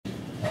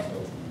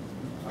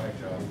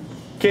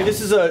Okay,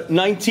 this is a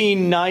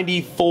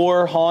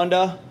 1994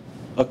 Honda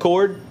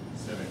Accord?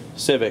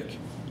 Civic.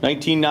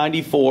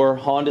 1994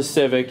 Honda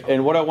Civic.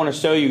 And what I want to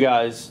show you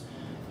guys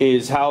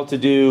is how to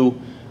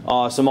do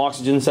some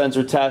oxygen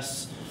sensor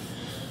tests.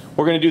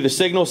 We're going to do the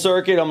signal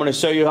circuit. I'm going to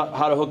show you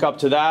how to hook up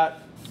to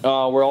that.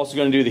 We're also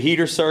going to do the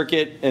heater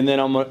circuit. And then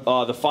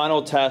the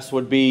final test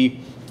would be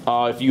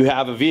if you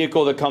have a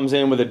vehicle that comes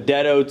in with a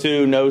dead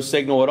O2, no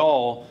signal at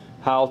all,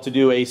 how to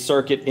do a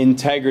circuit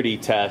integrity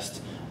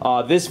test.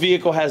 This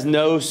vehicle has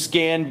no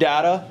scan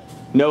data,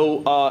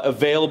 no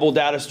available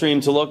data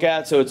stream to look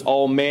at, so it's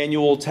all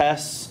manual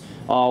tests,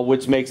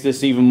 which makes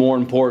this even more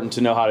important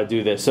to know how to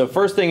do this. So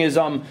first thing is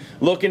I'm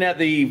looking at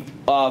the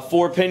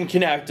 4-pin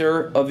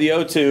connector of the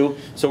O2,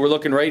 so we're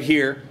looking right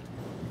here.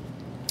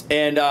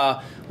 And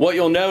what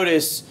you'll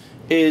notice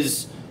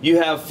is you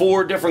have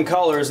 4 different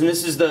colors, and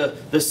this is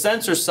the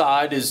sensor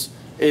side is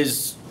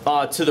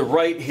to the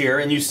right here,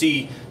 and you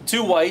see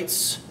 2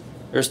 whites.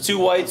 There's 2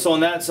 whites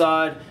on that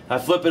side. I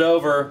flip it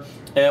over,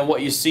 and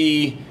what you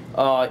see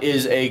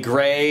is a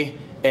gray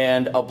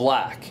and a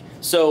black.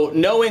 So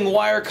knowing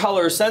wire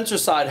color sensor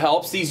side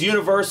helps. These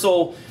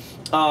universal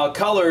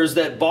colors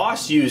that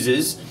Bosch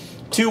uses,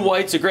 2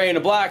 whites, a gray, and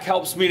a black,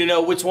 helps me to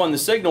know which one the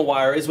signal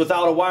wire is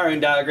without a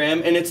wiring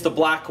diagram, and it's the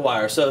black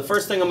wire. So the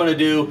first thing I'm going to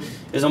do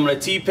is I'm going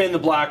to T-pin the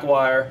black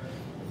wire,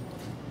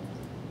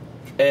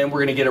 and we're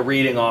going to get a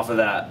reading off of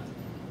that.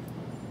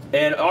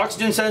 And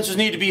oxygen sensors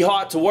need to be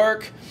hot to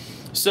work.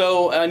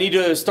 So I need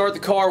to start the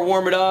car,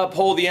 warm it up,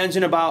 hold the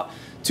engine about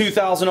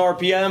 2,000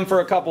 RPM for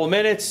a couple of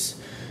minutes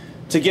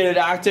to get it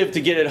active, to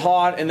get it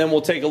hot, and then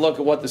we'll take a look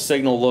at what the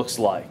signal looks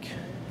like.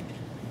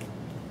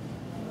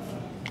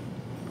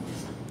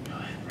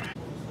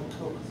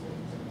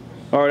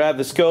 All right, I have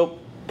the scope,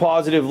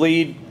 positive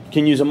lead.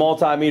 Can use a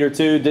multimeter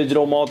too,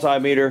 digital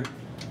multimeter.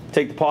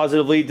 Take the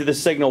positive lead to the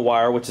signal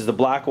wire, which is the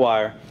black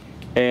wire,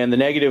 and the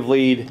negative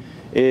lead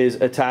is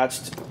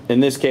attached, in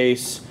this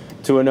case,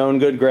 to a known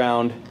good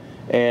ground.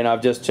 And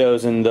I've just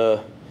chosen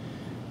the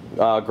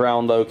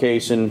ground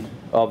location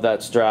of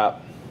that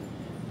strap.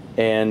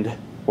 And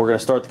we're going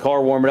to start the car,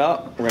 warm it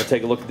up. We're going to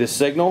take a look at this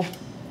signal.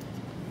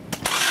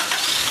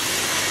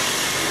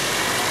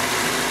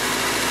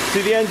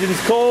 See, the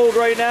engine's cold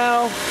right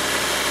now.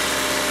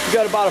 We've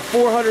got about a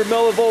 400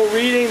 millivolt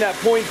reading. That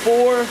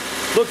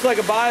 0.4 looks like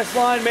a bias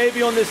line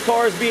maybe on this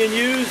car is being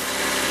used.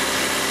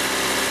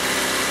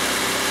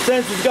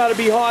 Sensor's got to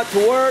be hot to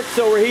work,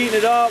 so we're heating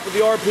it up with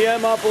the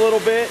RPM up a little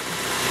bit.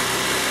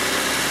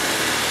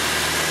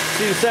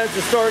 See the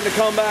sensor starting to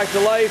come back to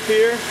life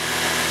here.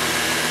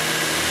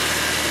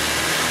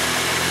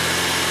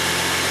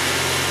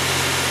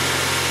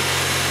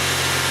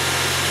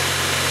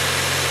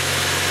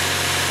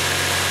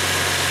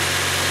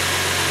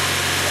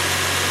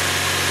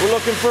 We're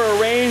looking for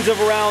a range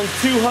of around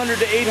 200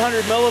 to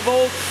 800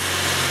 millivolts.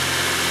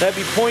 That'd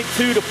be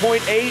 0.2 to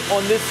 0.8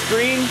 on this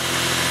screen.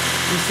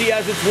 You see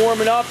as it's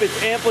warming up,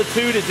 its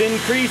amplitude is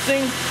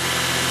increasing.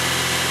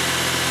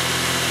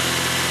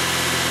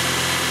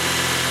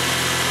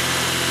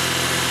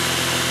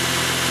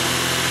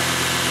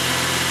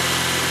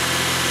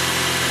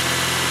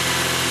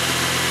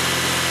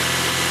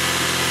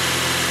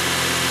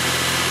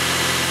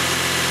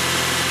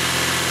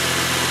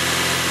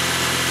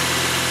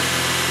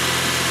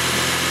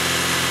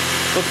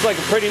 Looks like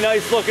a pretty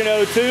nice looking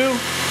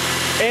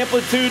O2.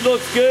 Amplitude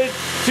looks good,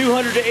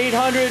 200 to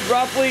 800,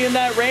 roughly in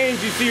that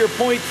range. You see your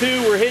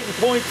 0.2, we're hitting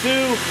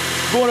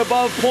 0.2, going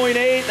above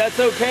 0.8, that's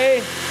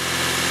okay.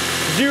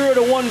 0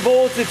 to 1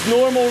 volts, it's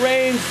normal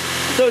range.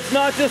 So it's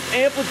not just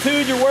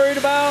amplitude you're worried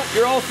about,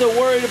 you're also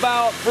worried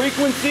about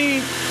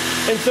frequency.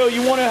 And so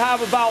you want to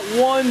have about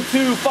 1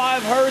 to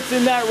 5 hertz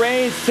in that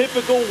range,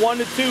 typical 1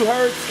 to 2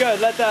 hertz. Good,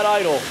 let that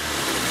idle.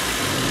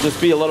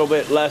 Just be a little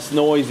bit less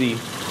noisy.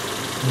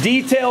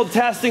 Detailed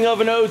testing of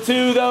an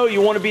O2 though,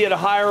 you want to be at a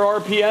higher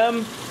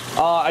RPM.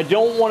 I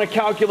don't want to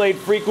calculate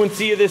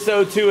frequency of this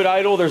O2 at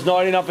idle. There's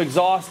not enough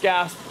exhaust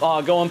gas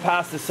going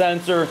past the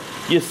sensor.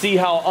 You see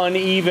how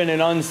uneven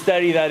and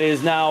unsteady that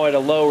is now at a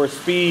lower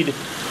speed.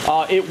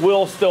 It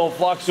will still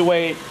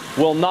fluctuate,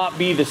 will not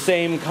be the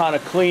same kind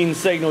of clean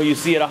signal you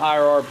see at a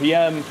higher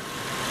RPM.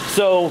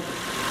 So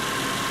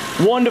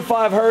 1 to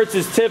 5 hertz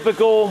is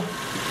typical.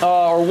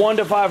 Or 1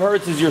 to 5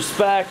 hertz is your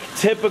spec.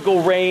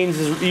 Typical range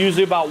is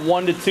usually about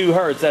 1 to 2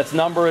 hertz. That's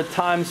number of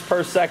times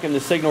per second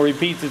the signal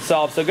repeats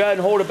itself. So go ahead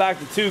and hold it back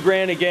to 2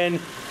 grand again.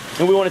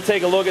 And we want to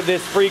take a look at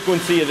this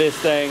frequency of this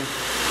thing.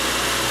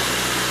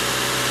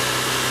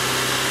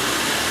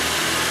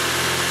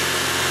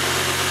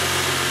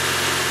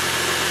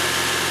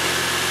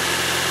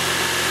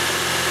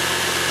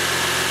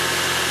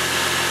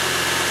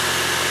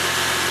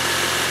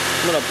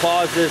 I'm going to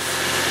pause this.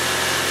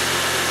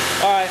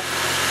 All right.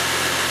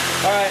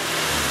 All right,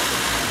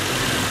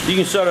 you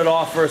can shut it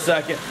off for a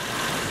second.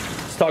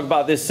 Let's talk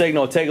about this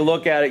signal. Take a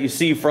look at it. You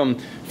see from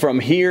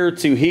here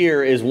to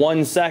here is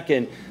 1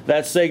 second.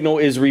 That signal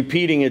is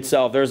repeating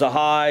itself. There's a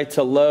high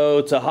to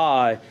low to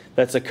high.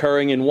 that's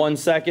occurring in 1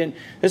 second.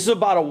 This is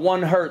about a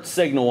 1 hertz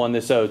signal on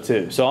this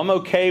O2. So I'm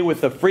okay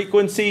with the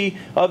frequency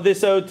of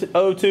this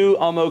O2.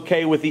 I'm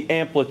okay with the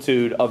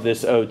amplitude of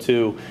this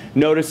O2.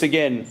 Notice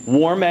again,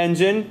 warm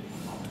engine,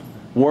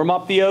 warm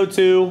up the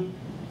O2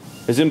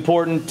 is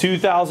important.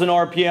 2,000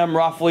 RPM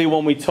roughly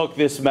when we took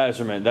this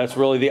measurement. That's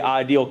really the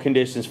ideal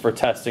conditions for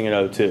testing an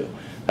O2.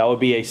 That would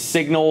be a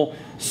signal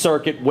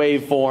circuit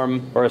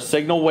waveform, or a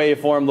signal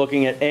waveform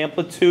looking at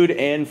amplitude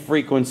and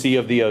frequency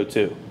of the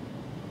O2.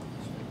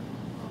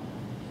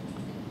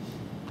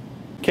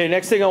 Okay,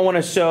 next thing I want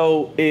to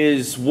show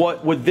is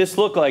what would this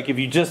look like if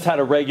you just had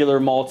a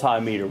regular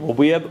multimeter.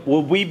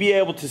 Will we be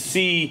able to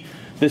see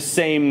the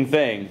same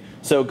thing?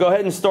 So go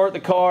ahead and start the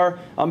car.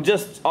 I'm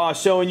just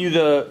showing you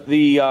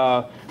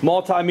the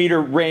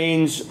multimeter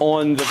range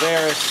on the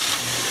Veris.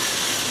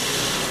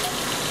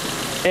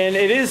 And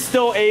it is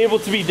still able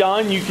to be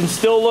done. You can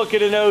still look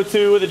at an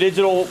O2 with a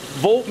digital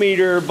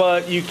voltmeter,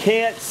 but you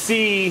can't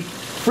see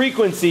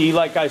frequency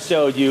like I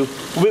showed you.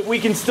 We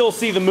can still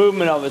see the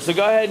movement of it. So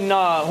go ahead and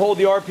hold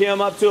the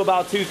RPM up to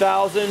about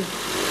 2,000.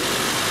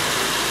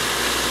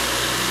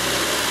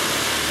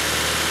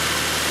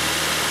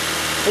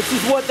 This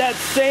is what that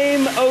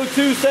same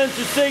O2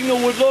 sensor signal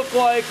would look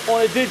like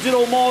on a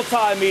digital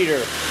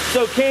multimeter.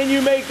 So can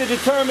you make the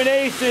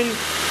determination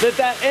that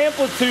that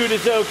amplitude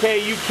is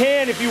okay? You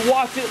can if you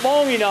watch it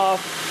long enough.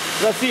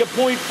 I see a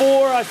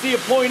 0.4, I see a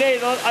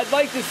 0.8. I'd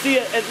like to see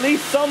at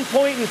least some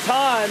point in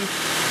time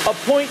a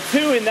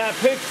 0.2 in that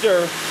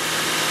picture.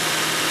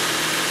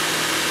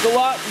 It's a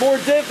lot more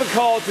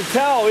difficult to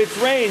tell its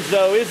range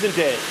though, isn't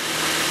it?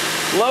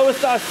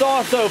 Lowest I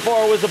saw so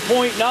far was a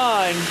 0.9.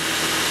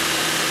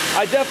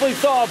 I definitely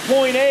saw a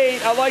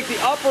 0.8. I like the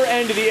upper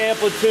end of the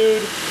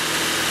amplitude.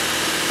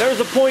 There's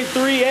a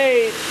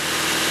 0.38.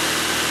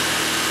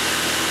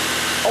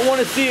 I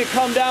want to see it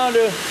come down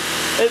to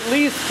at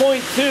least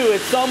 0.2 at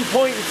some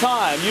point in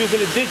time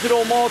using a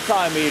digital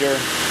multimeter.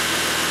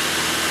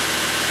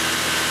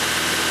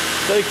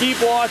 So you keep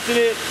watching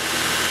it.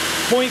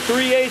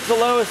 0.38 is the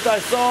lowest I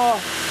saw.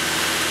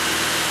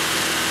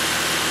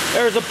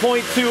 There's a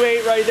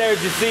 0.28 right there.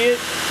 Did you see it?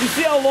 Did you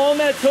see how long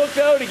that took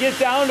though to get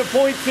down to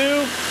 0.2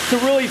 to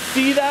really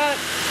see that?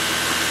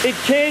 It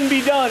can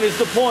be done is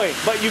the point,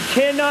 but you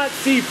cannot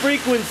see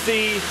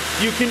frequency.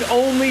 You can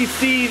only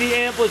see the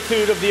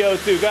amplitude of the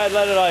O2. Go ahead,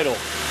 let it idle.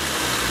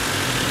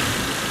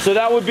 So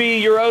that would be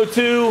your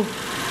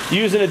O2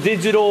 using a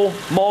digital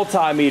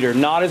multimeter.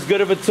 Not as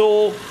good of a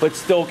tool, but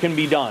still can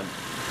be done.